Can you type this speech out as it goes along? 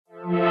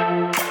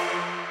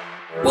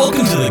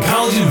Welcome to the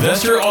College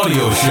Investor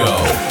Audio Show,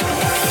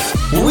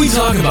 where we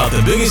talk about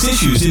the biggest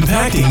issues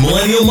impacting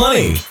millennial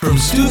money, from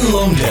student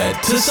loan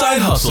debt to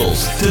side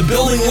hustles to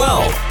building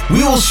wealth.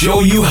 We will show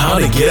you how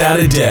to get out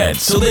of debt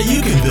so that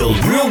you can build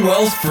real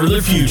wealth for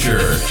the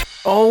future.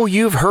 Oh,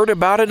 you've heard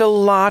about it a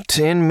lot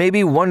and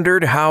maybe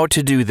wondered how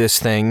to do this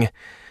thing.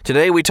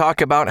 Today we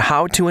talk about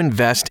how to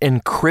invest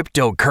in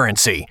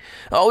cryptocurrency.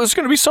 Oh, this is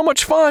going to be so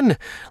much fun.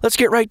 Let's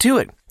get right to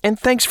it. And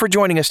thanks for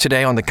joining us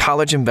today on the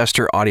College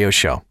Investor Audio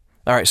Show.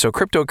 All right, so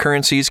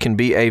cryptocurrencies can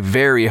be a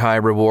very high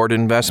reward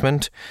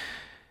investment,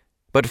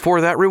 but for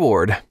that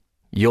reward,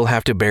 you'll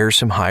have to bear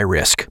some high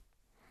risk.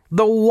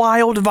 The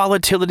wild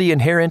volatility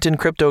inherent in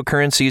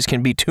cryptocurrencies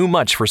can be too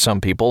much for some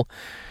people,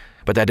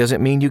 but that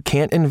doesn't mean you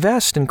can't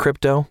invest in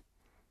crypto.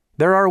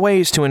 There are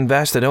ways to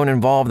invest that don't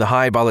involve the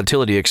high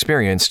volatility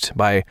experienced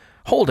by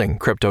holding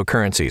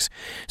cryptocurrencies.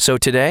 So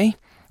today,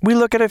 we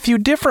look at a few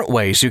different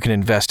ways you can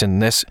invest in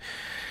this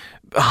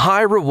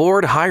high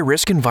reward, high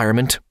risk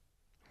environment.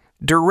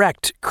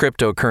 Direct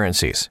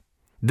cryptocurrencies.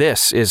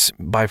 This is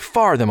by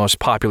far the most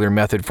popular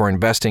method for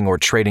investing or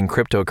trading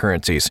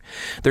cryptocurrencies.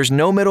 There's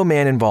no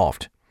middleman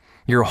involved.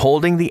 You're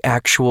holding the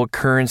actual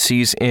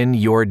currencies in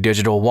your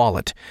digital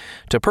wallet.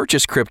 To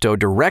purchase crypto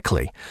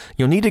directly,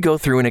 you'll need to go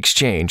through an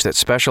exchange that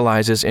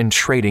specializes in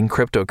trading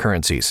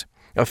cryptocurrencies.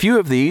 A few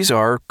of these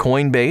are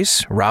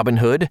Coinbase,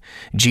 Robinhood,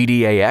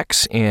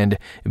 GDAX, and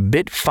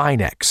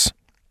Bitfinex.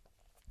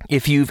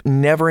 If you've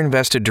never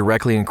invested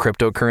directly in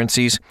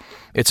cryptocurrencies,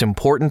 it's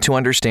important to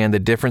understand the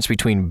difference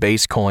between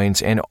base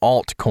coins and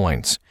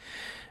altcoins.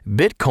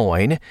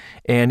 Bitcoin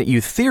and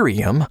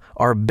Ethereum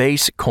are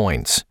base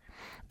coins.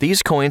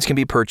 These coins can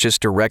be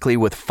purchased directly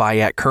with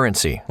fiat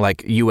currency,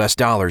 like US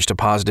dollars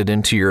deposited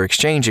into your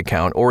exchange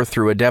account or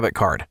through a debit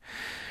card.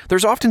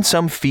 There's often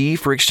some fee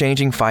for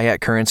exchanging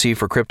fiat currency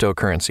for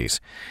cryptocurrencies.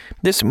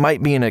 This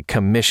might be in a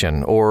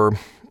commission or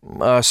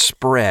a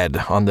spread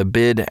on the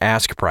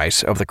bid-ask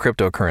price of the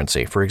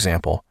cryptocurrency, for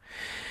example.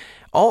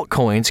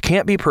 Altcoins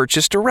can't be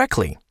purchased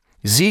directly.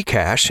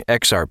 Zcash,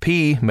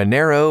 XRP,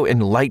 Monero,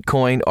 and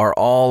Litecoin are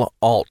all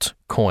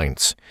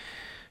altcoins.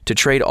 To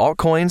trade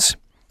altcoins,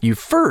 you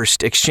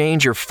first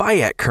exchange your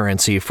fiat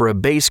currency for a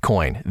base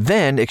coin,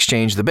 then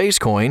exchange the base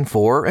coin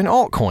for an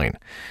altcoin.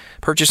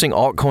 Purchasing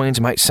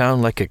altcoins might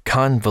sound like a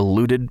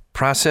convoluted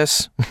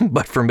process,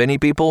 but for many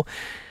people,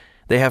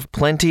 they have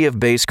plenty of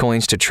base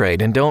coins to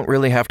trade and don't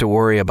really have to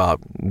worry about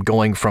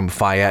going from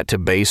fiat to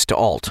base to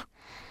alt.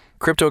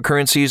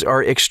 Cryptocurrencies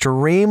are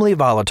extremely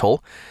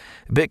volatile.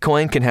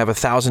 Bitcoin can have a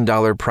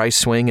 $1,000 price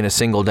swing in a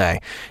single day.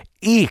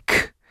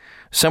 Eek!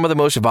 Some of the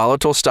most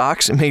volatile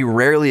stocks may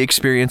rarely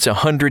experience a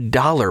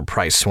 $100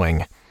 price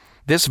swing.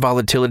 This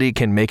volatility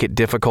can make it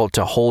difficult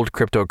to hold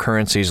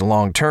cryptocurrencies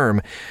long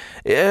term.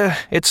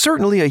 It's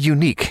certainly a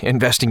unique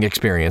investing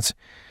experience.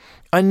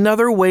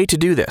 Another way to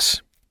do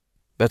this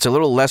that's a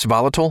little less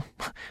volatile,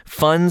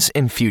 funds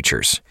and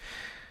futures.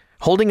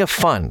 Holding a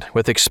fund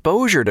with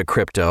exposure to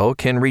crypto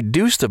can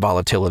reduce the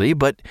volatility,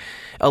 but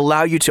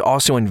allow you to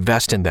also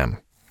invest in them.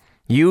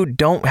 You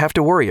don't have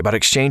to worry about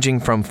exchanging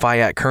from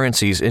fiat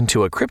currencies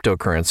into a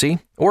cryptocurrency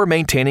or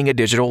maintaining a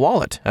digital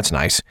wallet. That's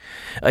nice.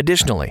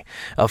 Additionally,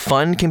 a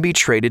fund can be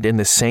traded in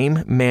the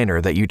same manner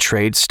that you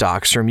trade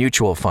stocks or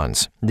mutual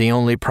funds. The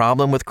only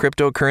problem with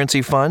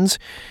cryptocurrency funds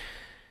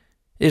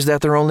is that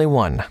they're only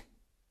one.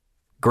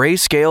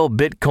 Grayscale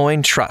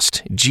Bitcoin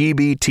Trust,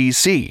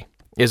 GBTC,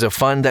 is a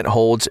fund that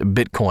holds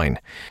Bitcoin.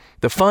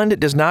 The fund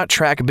does not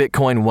track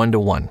Bitcoin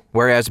one-to-one.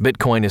 Whereas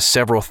Bitcoin is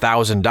several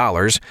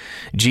 $1,000s,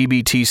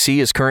 GBTC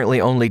is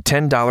currently only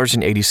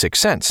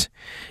 $10.86.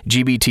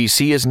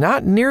 GBTC is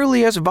not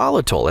nearly as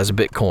volatile as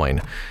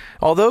Bitcoin,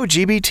 although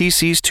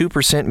GBTC's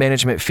 2%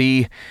 management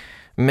fee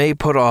may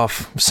put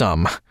off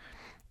some.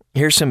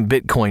 Here's some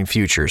Bitcoin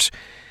futures.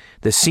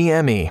 The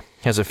CME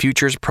has a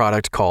futures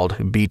product called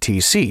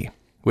BTC,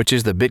 which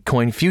is the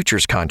Bitcoin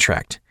futures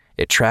contract.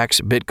 It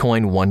tracks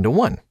Bitcoin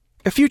one-to-one.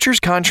 A futures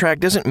contract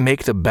doesn't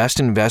make the best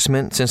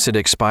investment since it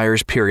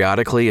expires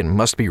periodically and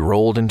must be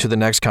rolled into the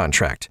next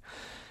contract.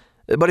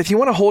 But if you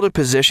want to hold a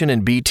position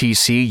in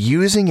BTC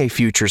using a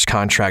futures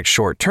contract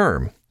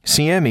short-term,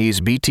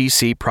 CME's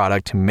BTC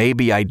product may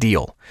be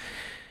ideal.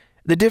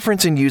 The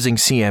difference in using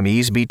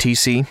CME's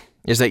BTC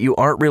is that you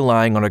aren't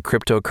relying on a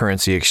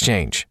cryptocurrency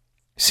exchange.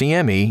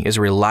 CME is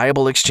a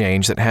reliable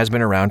exchange that has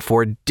been around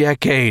for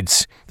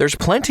decades. There's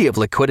plenty of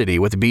liquidity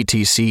with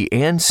BTC,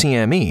 and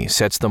CME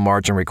sets the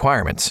margin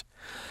requirements.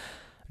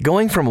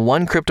 Going from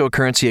one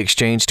cryptocurrency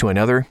exchange to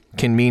another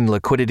can mean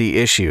liquidity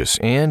issues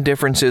and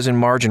differences in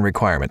margin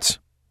requirements.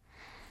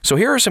 So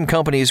here are some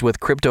companies with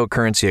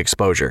cryptocurrency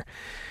exposure.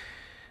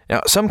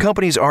 Now, some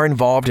companies are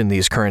involved in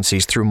these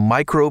currencies through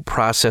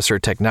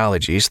microprocessor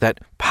technologies that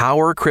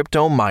power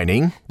crypto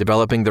mining,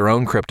 developing their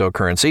own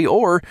cryptocurrency,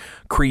 or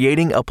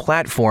creating a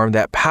platform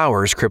that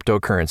powers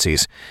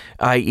cryptocurrencies,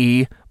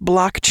 i.e.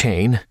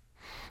 blockchain.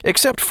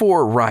 Except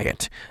for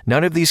Riot,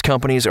 none of these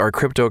companies are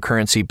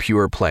cryptocurrency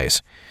pure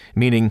plays,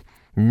 meaning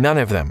none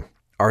of them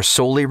are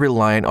solely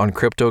reliant on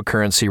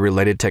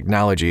cryptocurrency-related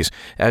technologies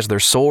as their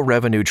sole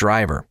revenue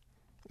driver.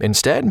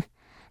 Instead,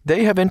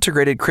 They have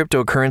integrated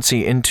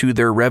cryptocurrency into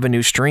their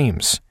revenue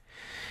streams.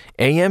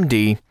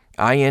 AMD,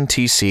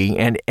 INTC,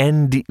 and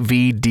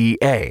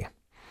NVDA.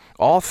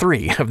 All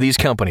three of these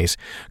companies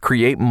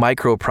create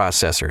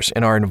microprocessors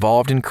and are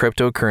involved in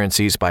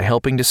cryptocurrencies by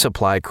helping to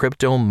supply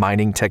crypto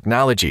mining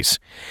technologies.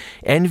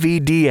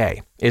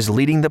 NVDA is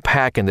leading the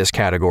pack in this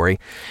category.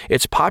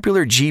 Its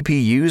popular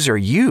GPUs are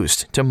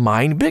used to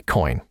mine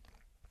Bitcoin.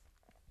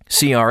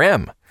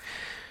 CRM.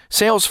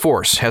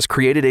 Salesforce has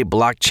created a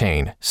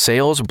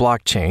sales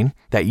blockchain,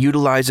 that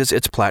utilizes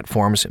its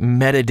platform's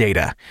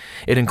metadata.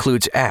 It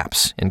includes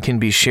apps and can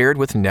be shared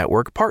with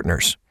network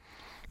partners.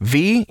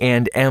 V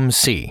and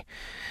MC.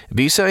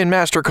 Visa and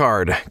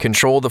MasterCard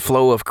control the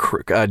flow of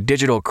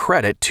digital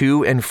credit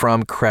to and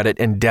from credit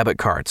and debit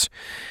cards.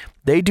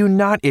 They do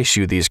not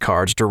issue these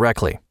cards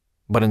directly,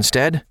 but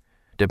instead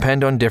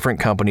depend on different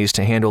companies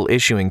to handle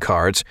issuing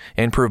cards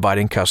and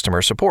providing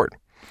customer support.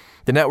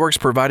 The networks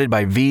provided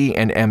by V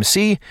and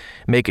MC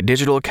make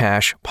digital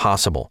cash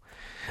possible.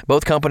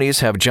 Both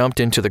companies have jumped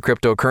into the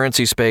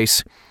cryptocurrency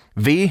space.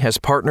 V has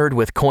partnered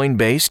with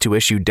Coinbase to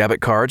issue debit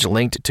cards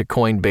linked to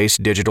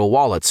Coinbase digital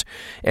wallets.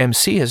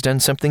 MC has done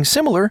something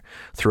similar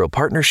through a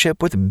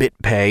partnership with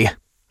BitPay.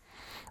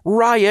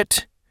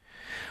 Riot.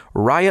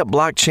 Riot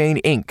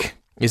Blockchain Inc.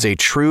 is a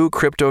true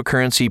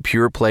cryptocurrency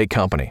pure-play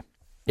company.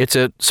 It's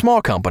a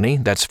small company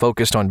that's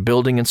focused on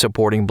building and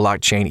supporting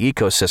blockchain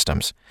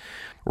ecosystems.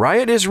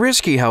 Riot is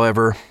risky,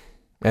 however,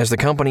 as the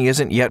company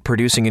isn't yet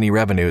producing any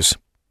revenues.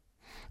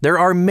 There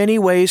are many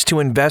ways to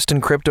invest in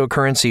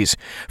cryptocurrencies,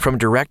 from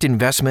direct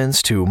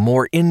investments to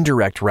more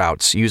indirect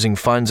routes using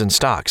funds and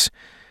stocks.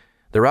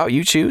 The route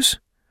you choose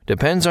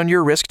depends on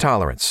your risk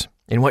tolerance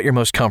and what you're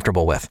most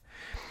comfortable with.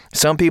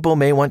 Some people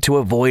may want to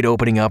avoid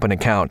opening up an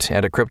account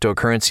at a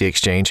cryptocurrency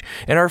exchange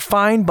and are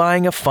fine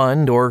buying a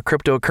fund or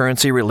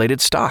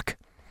cryptocurrency-related stock.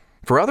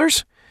 For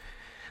others,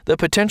 the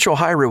potential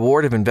high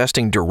reward of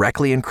investing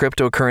directly in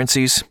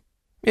cryptocurrencies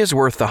is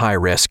worth the high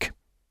risk.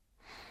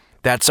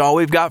 That's all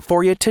we've got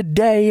for you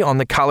today on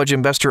the College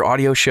Investor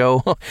Audio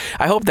Show.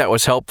 I hope that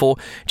was helpful.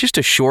 Just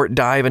a short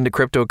dive into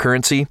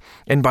cryptocurrency.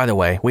 And by the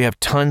way, we have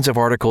tons of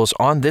articles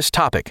on this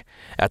topic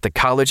at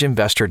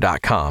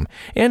thecollegeinvestor.com.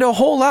 And a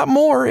whole lot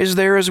more is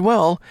there as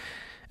well.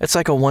 It's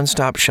like a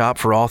one-stop shop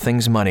for all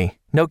things money.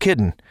 No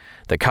kidding.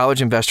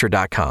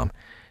 thecollegeinvestor.com.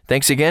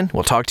 Thanks again.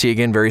 We'll talk to you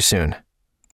again very soon.